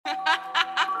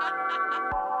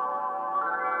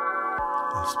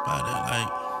Spot it like,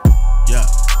 yeah.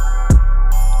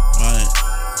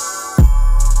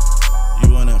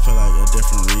 You want it for like a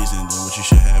different reason than what you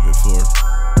should have it for.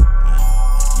 And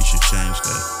you should change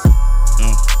that.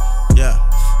 Yeah.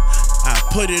 I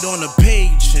put it on the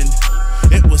page and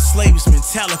it was slaves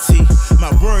mentality.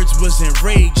 My words was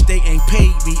enraged, they ain't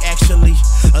paid me actually.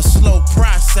 A slow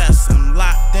process, I'm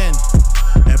locked in.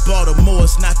 And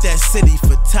Baltimore's not that city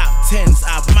for top 10s.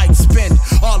 I might spend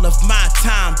all of my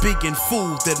time being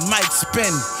fool that might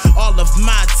spend all of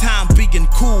my time being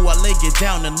cool. I lay it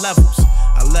down in levels,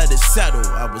 I let it settle,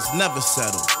 I was never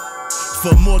settled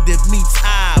for more than meets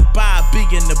eye. By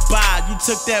being the buy, you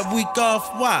took that week off,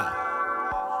 why?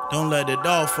 Don't let it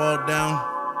all fall down.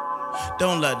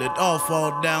 Don't let it all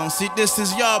fall down. See, this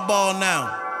is y'all ball now.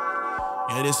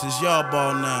 Yeah, this is y'all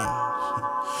ball now.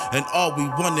 And all we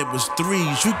wanted was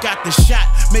threes. You got the shot,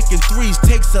 making threes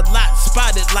takes a lot.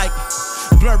 Spotted like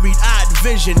blurry-eyed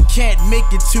vision, can't make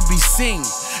it to be seen.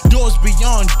 Doors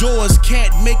beyond doors,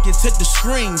 can't make it to the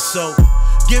screen. So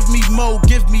give me more,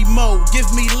 give me more, give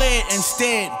me lead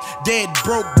instead. Dead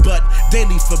broke, but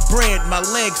daily for bread. My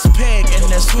legs peg, and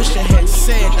that swisher had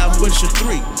said, I'm with your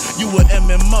 3, you a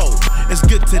MMO. It's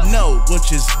good to know,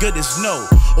 which is good as no,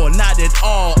 or not at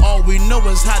all. All we know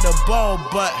is how to ball,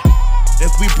 but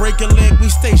if we break a leg, we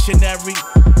stationary.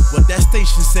 What that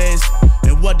station says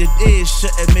and what it is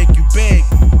shouldn't make you beg,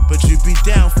 but you be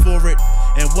down for it.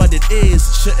 And what it is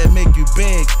shouldn't make you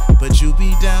beg, but you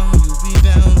be down, you be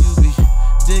down, you be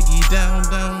diggy down,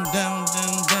 down, down,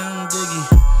 down, down, diggy.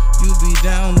 You be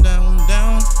down, down,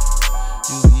 down,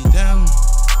 you be down.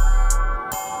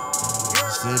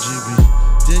 Said you be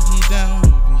diggy down,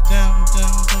 you be down,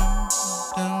 down, down,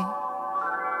 down.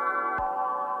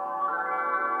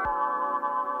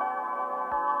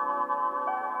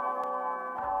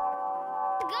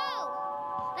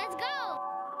 Let's go!